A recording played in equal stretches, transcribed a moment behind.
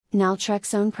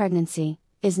Naltrexone pregnancy.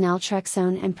 Is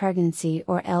naltrexone and pregnancy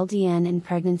or LDN in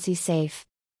pregnancy safe?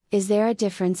 Is there a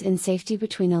difference in safety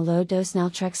between a low-dose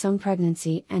naltrexone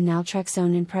pregnancy and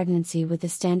naltrexone in pregnancy with the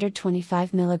standard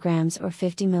 25 mg or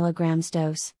 50 mg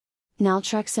dose?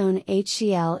 Naltrexone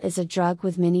HCl is a drug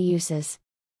with many uses.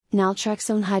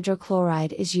 Naltrexone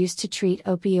hydrochloride is used to treat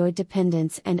opioid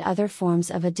dependence and other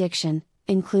forms of addiction,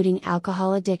 including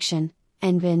alcohol addiction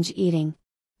and binge eating.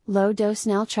 Low-dose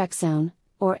naltrexone,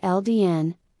 or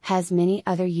LDN, has many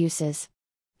other uses.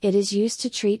 It is used to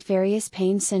treat various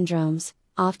pain syndromes,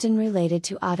 often related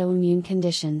to autoimmune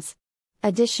conditions.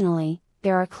 Additionally,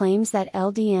 there are claims that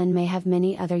LDN may have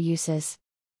many other uses.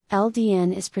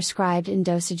 LDN is prescribed in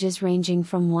dosages ranging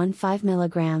from 15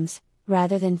 mg,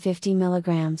 rather than 50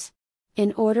 mg.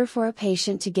 In order for a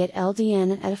patient to get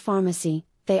LDN at a pharmacy,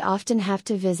 they often have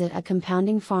to visit a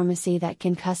compounding pharmacy that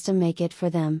can custom make it for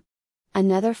them.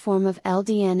 Another form of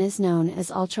LDN is known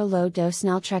as ultra-low-dose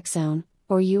naltrexone,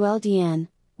 or ULDN,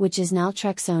 which is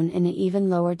naltrexone in even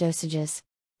lower dosages.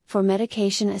 For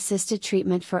medication-assisted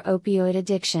treatment for opioid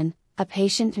addiction, a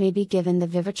patient may be given the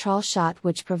Vivitrol shot,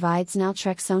 which provides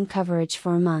naltrexone coverage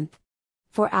for a month.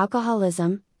 For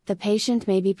alcoholism, the patient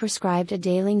may be prescribed a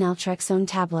daily naltrexone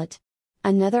tablet.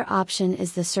 Another option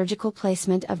is the surgical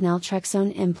placement of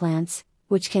naltrexone implants,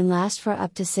 which can last for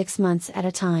up to 6 months at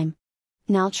a time.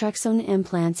 Naltrexone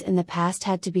implants in the past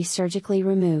had to be surgically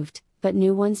removed, but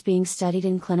new ones being studied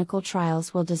in clinical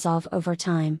trials will dissolve over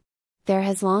time. There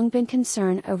has long been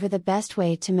concern over the best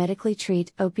way to medically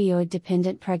treat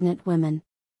opioid-dependent pregnant women.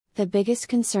 The biggest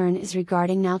concern is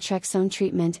regarding naltrexone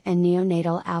treatment and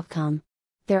neonatal outcome.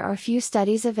 There are few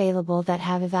studies available that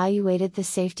have evaluated the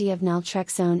safety of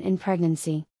naltrexone in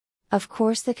pregnancy. Of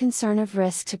course, the concern of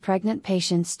risk to pregnant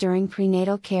patients during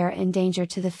prenatal care and danger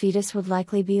to the fetus would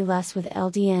likely be less with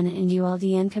LDN and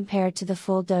ULDN compared to the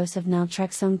full dose of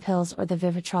naltrexone pills or the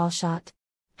Vivitrol shot.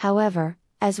 However,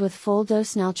 as with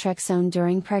full-dose naltrexone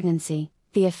during pregnancy,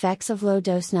 the effects of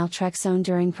low-dose naltrexone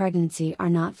during pregnancy are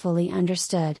not fully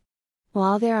understood.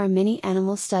 While there are many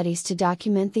animal studies to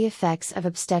document the effects of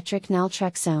obstetric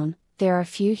naltrexone, there are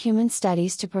few human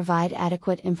studies to provide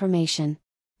adequate information.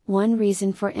 One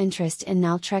reason for interest in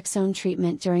naltrexone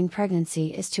treatment during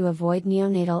pregnancy is to avoid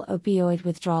neonatal opioid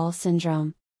withdrawal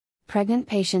syndrome. Pregnant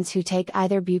patients who take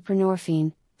either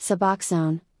buprenorphine,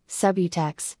 Suboxone,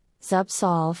 Subutex,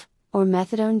 Zubsolv, or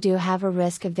methadone do have a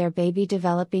risk of their baby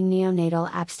developing neonatal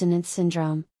abstinence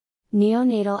syndrome.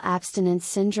 Neonatal abstinence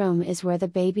syndrome is where the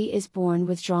baby is born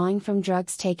withdrawing from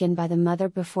drugs taken by the mother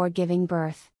before giving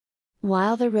birth.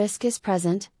 While the risk is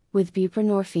present, with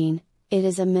buprenorphine, it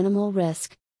is a minimal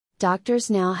risk. Doctors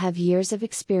now have years of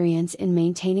experience in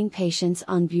maintaining patients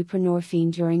on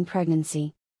buprenorphine during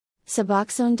pregnancy.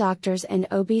 Suboxone doctors and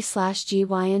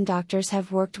OB/GYN doctors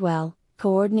have worked well,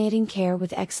 coordinating care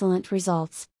with excellent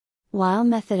results. While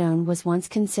methadone was once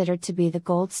considered to be the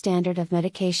gold standard of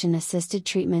medication-assisted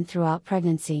treatment throughout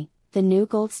pregnancy, the new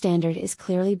gold standard is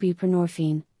clearly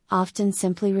buprenorphine, often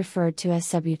simply referred to as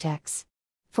Subutex.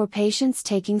 For patients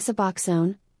taking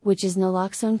Suboxone, which is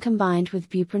naloxone combined with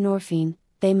buprenorphine,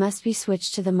 they must be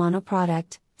switched to the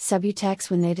monoproduct, Subutex,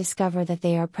 when they discover that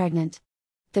they are pregnant.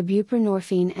 The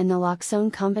buprenorphine and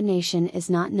naloxone combination is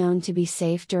not known to be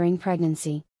safe during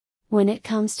pregnancy. When it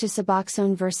comes to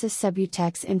Suboxone versus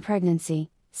Subutex in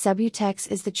pregnancy,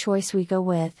 Subutex is the choice we go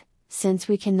with, since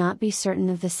we cannot be certain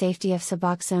of the safety of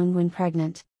Suboxone when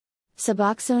pregnant.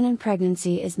 Suboxone in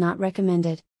pregnancy is not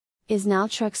recommended. Is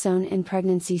naltrexone in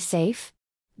pregnancy safe?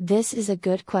 This is a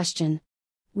good question.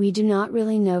 We do not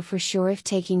really know for sure if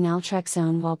taking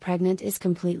naltrexone while pregnant is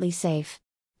completely safe.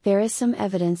 There is some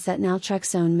evidence that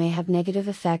naltrexone may have negative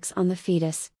effects on the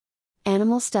fetus.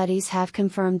 Animal studies have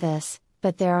confirmed this,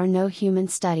 but there are no human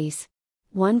studies.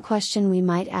 One question we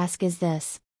might ask is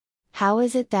this: how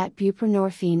is it that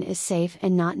buprenorphine is safe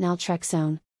and not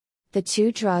naltrexone? The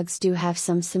two drugs do have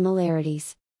some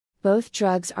similarities. Both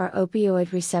drugs are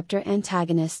opioid receptor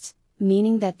antagonists,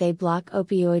 meaning that they block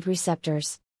opioid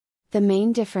receptors. The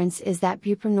main difference is that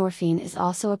buprenorphine is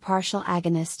also a partial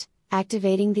agonist,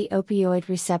 activating the opioid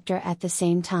receptor at the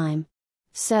same time.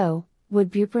 So,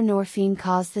 would buprenorphine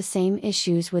cause the same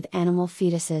issues with animal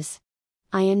fetuses?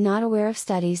 I am not aware of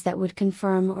studies that would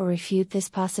confirm or refute this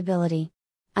possibility.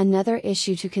 Another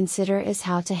issue to consider is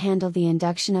how to handle the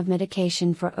induction of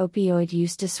medication for opioid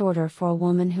use disorder for a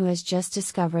woman who has just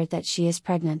discovered that she is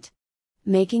pregnant.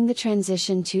 Making the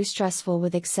transition too stressful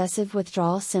with excessive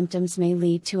withdrawal symptoms may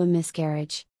lead to a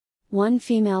miscarriage. One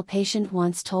female patient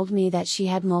once told me that she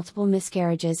had multiple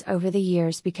miscarriages over the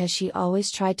years because she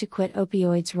always tried to quit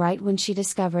opioids right when she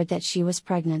discovered that she was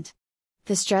pregnant.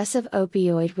 The stress of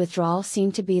opioid withdrawal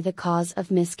seemed to be the cause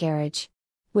of miscarriage.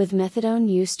 With methadone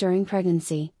use during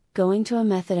pregnancy, going to a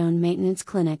methadone maintenance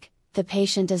clinic, the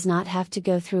patient does not have to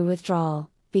go through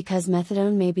withdrawal, because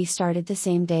methadone may be started the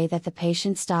same day that the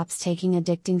patient stops taking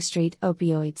addicting street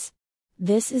opioids.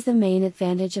 This is the main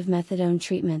advantage of methadone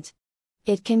treatment.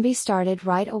 It can be started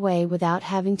right away without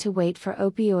having to wait for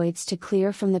opioids to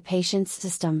clear from the patient's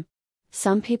system.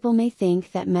 Some people may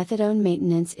think that methadone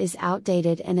maintenance is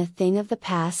outdated and a thing of the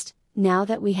past, now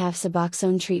that we have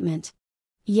Suboxone treatment.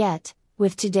 Yet,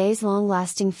 with today's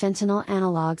long-lasting fentanyl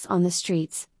analogs on the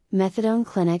streets, methadone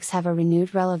clinics have a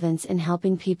renewed relevance in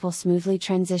helping people smoothly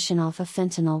transition off of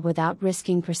fentanyl without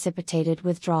risking precipitated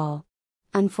withdrawal.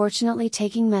 Unfortunately,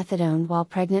 taking methadone while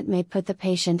pregnant may put the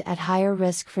patient at higher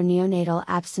risk for neonatal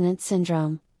abstinence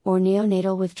syndrome, or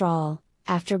neonatal withdrawal,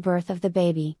 after birth of the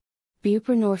baby.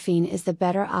 Buprenorphine is the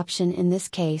better option in this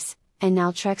case, and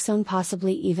naltrexone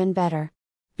possibly even better.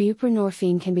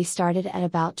 Buprenorphine can be started at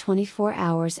about 24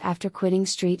 hours after quitting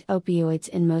street opioids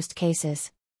in most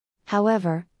cases.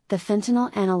 However, the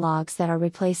fentanyl analogs that are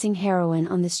replacing heroin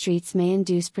on the streets may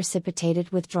induce precipitated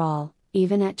withdrawal,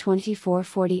 even at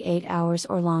 24-48 hours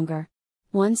or longer.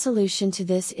 One solution to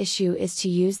this issue is to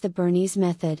use the Bernese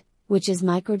method, which is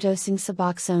microdosing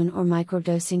Suboxone or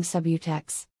microdosing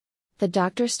Subutex. The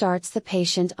doctor starts the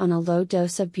patient on a low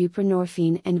dose of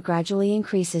buprenorphine and gradually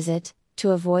increases it, to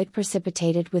avoid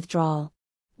precipitated withdrawal.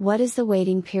 What is the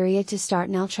waiting period to start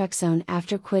naltrexone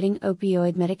after quitting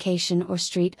opioid medication or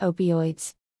street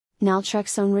opioids?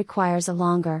 Naltrexone requires a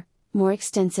longer, more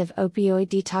extensive opioid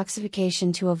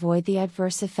detoxification to avoid the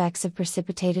adverse effects of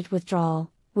precipitated withdrawal,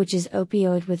 which is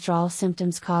opioid withdrawal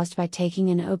symptoms caused by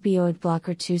taking an opioid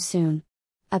blocker too soon.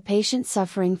 A patient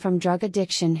suffering from drug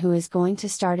addiction who is going to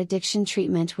start addiction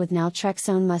treatment with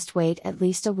naltrexone must wait at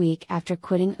least a week after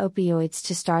quitting opioids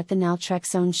to start the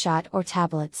naltrexone shot or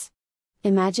tablets.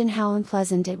 Imagine how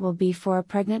unpleasant it will be for a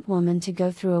pregnant woman to go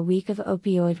through a week of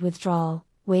opioid withdrawal,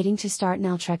 waiting to start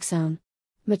naltrexone.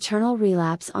 Maternal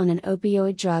relapse on an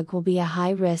opioid drug will be a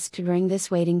high risk during this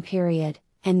waiting period,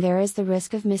 and there is the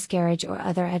risk of miscarriage or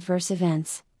other adverse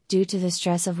events, due to the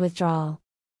stress of withdrawal.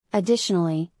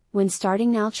 Additionally, when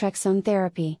starting naltrexone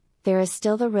therapy, there is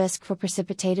still the risk for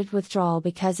precipitated withdrawal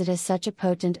because it is such a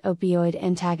potent opioid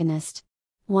antagonist.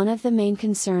 One of the main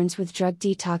concerns with drug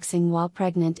detoxing while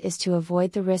pregnant is to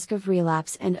avoid the risk of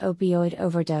relapse and opioid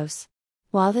overdose.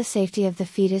 While the safety of the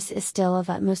fetus is still of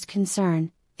utmost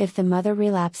concern, if the mother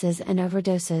relapses and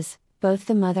overdoses, both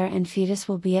the mother and fetus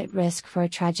will be at risk for a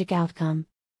tragic outcome.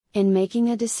 In making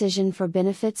a decision for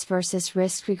benefits versus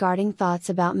risk regarding thoughts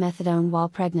about methadone while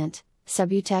pregnant,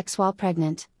 Subutex while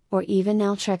pregnant, or even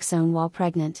naltrexone while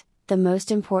pregnant, the most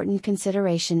important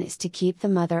consideration is to keep the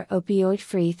mother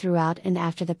opioid-free throughout and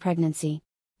after the pregnancy.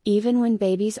 Even when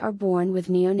babies are born with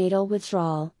neonatal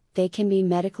withdrawal, they can be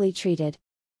medically treated.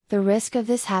 The risk of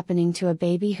this happening to a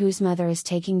baby whose mother is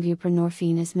taking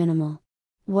buprenorphine is minimal.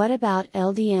 What about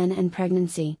LDN and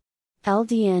pregnancy?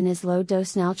 LDN is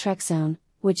low-dose naltrexone,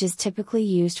 which is typically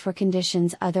used for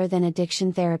conditions other than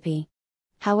addiction therapy.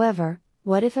 However,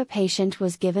 what if a patient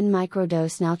was given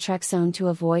microdose naltrexone to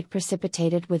avoid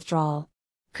precipitated withdrawal?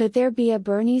 Could there be a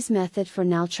Bernese method for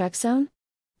naltrexone?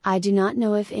 I do not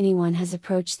know if anyone has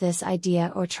approached this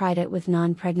idea or tried it with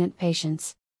non-pregnant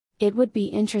patients. It would be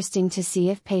interesting to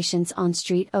see if patients on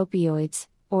street opioids,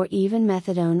 or even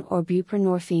methadone or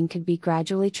buprenorphine could be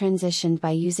gradually transitioned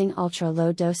by using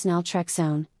ultra-low-dose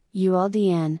naltrexone,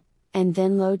 ULDN, and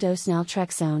then low-dose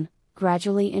naltrexone,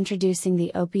 gradually introducing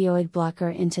the opioid blocker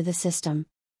into the system.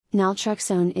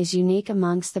 Naltrexone is unique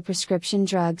amongst the prescription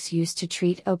drugs used to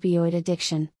treat opioid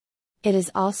addiction. It is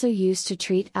also used to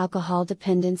treat alcohol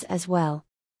dependence as well.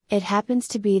 It happens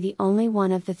to be the only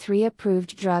one of the 3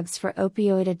 approved drugs for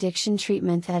opioid addiction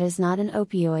treatment that is not an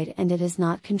opioid, and it is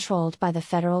not controlled by the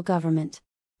federal government.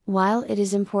 While it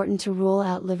is important to rule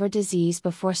out liver disease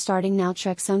before starting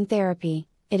naltrexone therapy,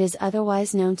 it is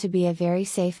otherwise known to be a very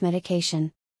safe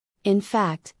medication. In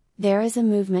fact, there is a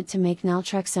movement to make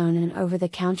naltrexone an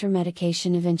over-the-counter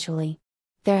medication eventually.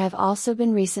 There have also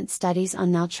been recent studies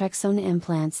on naltrexone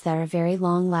implants that are very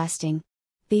long-lasting.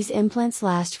 These implants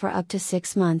last for up to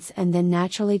 6 months and then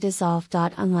naturally dissolve.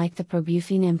 Unlike the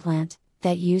Probufene implant,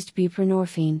 that used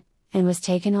buprenorphine, and was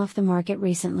taken off the market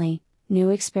recently, new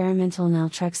experimental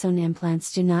naltrexone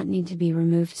implants do not need to be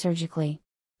removed surgically.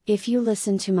 If you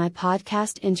listen to my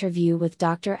podcast interview with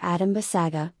Dr. Adam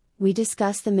Basaga, we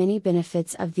discuss the many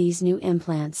benefits of these new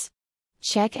implants.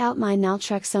 Check out my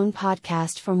naltrexone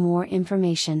podcast for more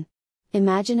information.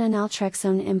 Imagine a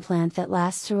naltrexone implant that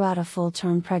lasts throughout a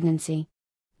full-term pregnancy.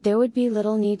 There would be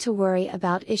little need to worry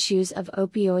about issues of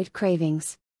opioid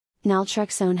cravings.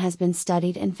 Naltrexone has been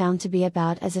studied and found to be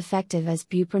about as effective as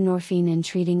buprenorphine in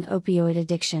treating opioid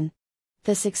addiction.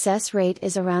 The success rate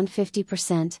is around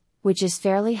 50%, which is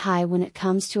fairly high when it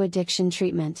comes to addiction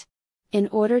treatment. In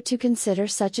order to consider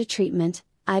such a treatment,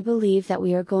 I believe that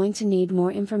we are going to need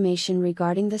more information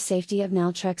regarding the safety of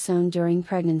naltrexone during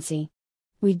pregnancy.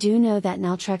 We do know that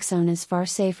naltrexone is far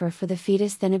safer for the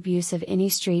fetus than abuse of any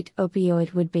street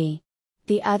opioid would be.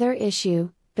 The other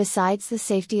issue, besides the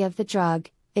safety of the drug,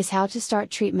 is how to start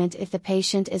treatment if the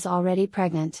patient is already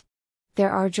pregnant.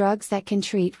 There are drugs that can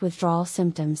treat withdrawal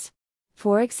symptoms.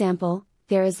 For example,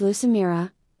 there is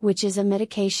Lucemyra, which is a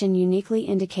medication uniquely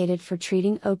indicated for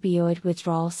treating opioid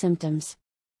withdrawal symptoms.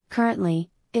 Currently,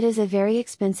 it is a very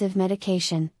expensive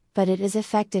medication, but it is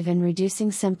effective in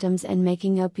reducing symptoms and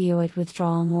making opioid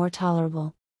withdrawal more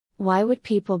tolerable. Why would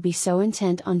people be so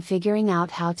intent on figuring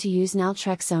out how to use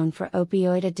naltrexone for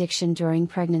opioid addiction during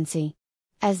pregnancy?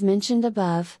 As mentioned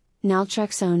above,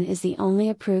 naltrexone is the only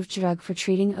approved drug for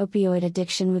treating opioid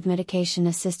addiction with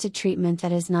medication-assisted treatment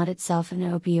that is not itself an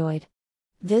opioid.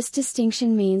 This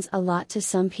distinction means a lot to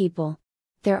some people.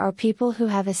 There are people who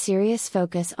have a serious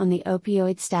focus on the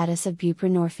opioid status of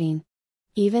buprenorphine.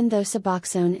 Even though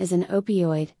Suboxone is an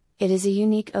opioid, it is a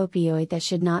unique opioid that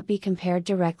should not be compared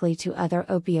directly to other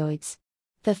opioids.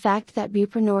 The fact that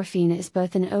buprenorphine is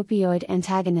both an opioid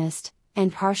antagonist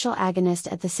and partial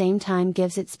agonist at the same time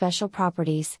gives it special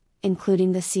properties,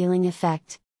 including the ceiling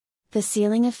effect. The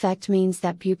ceiling effect means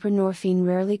that buprenorphine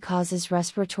rarely causes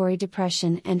respiratory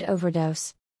depression and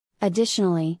overdose.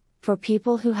 Additionally, for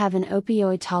people who have an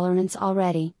opioid tolerance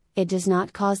already, it does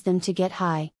not cause them to get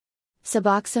high.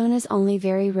 Suboxone is only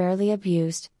very rarely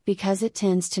abused, because it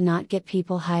tends to not get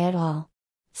people high at all.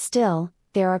 Still,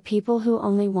 there are people who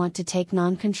only want to take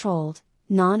non-controlled,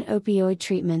 non-opioid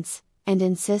treatments, and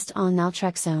insist on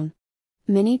naltrexone.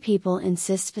 Many people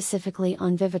insist specifically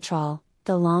on Vivitrol,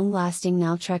 the long-lasting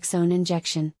naltrexone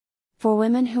injection. For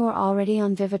women who are already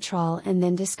on Vivitrol and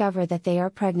then discover that they are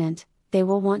pregnant, they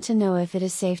will want to know if it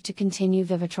is safe to continue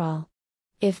Vivitrol.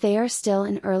 If they are still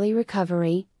in early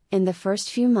recovery, in the first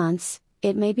few months,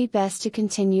 it may be best to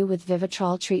continue with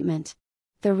Vivitrol treatment.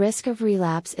 The risk of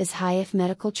relapse is high if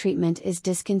medical treatment is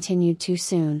discontinued too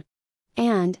soon.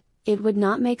 And, it would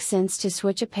not make sense to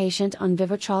switch a patient on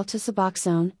Vivitrol to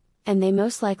Suboxone, and they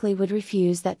most likely would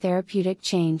refuse that therapeutic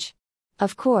change.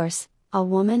 Of course, a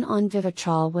woman on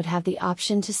Vivitrol would have the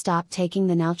option to stop taking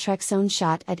the naltrexone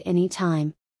shot at any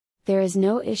time. There is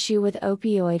no issue with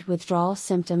opioid withdrawal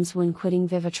symptoms when quitting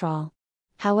Vivitrol.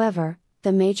 However,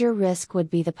 the major risk would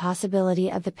be the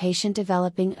possibility of the patient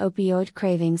developing opioid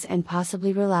cravings and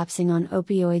possibly relapsing on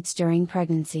opioids during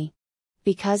pregnancy.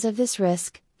 Because of this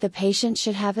risk, the patient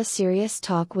should have a serious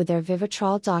talk with their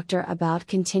Vivitrol doctor about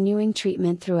continuing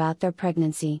treatment throughout their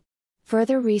pregnancy.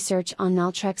 Further research on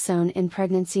naltrexone in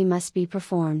pregnancy must be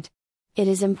performed. It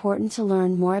is important to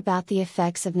learn more about the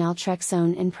effects of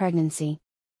naltrexone in pregnancy.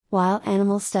 While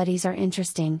animal studies are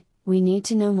interesting, we need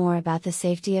to know more about the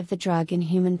safety of the drug in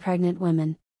human pregnant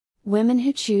women. Women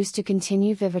who choose to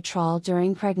continue Vivitrol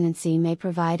during pregnancy may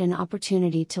provide an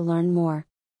opportunity to learn more.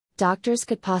 Doctors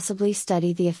could possibly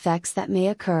study the effects that may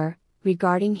occur,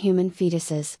 regarding human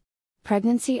fetuses.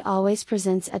 Pregnancy always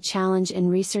presents a challenge in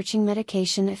researching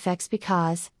medication effects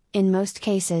because, in most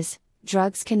cases,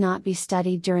 drugs cannot be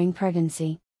studied during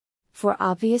pregnancy. For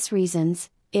obvious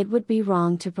reasons, it would be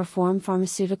wrong to perform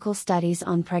pharmaceutical studies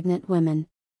on pregnant women.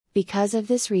 Because of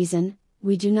this reason,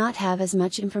 we do not have as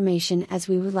much information as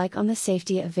we would like on the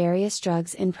safety of various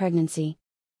drugs in pregnancy.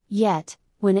 Yet,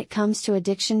 when it comes to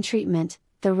addiction treatment,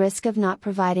 the risk of not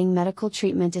providing medical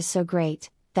treatment is so great,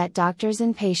 that doctors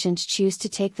and patients choose to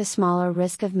take the smaller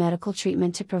risk of medical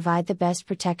treatment to provide the best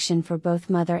protection for both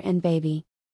mother and baby.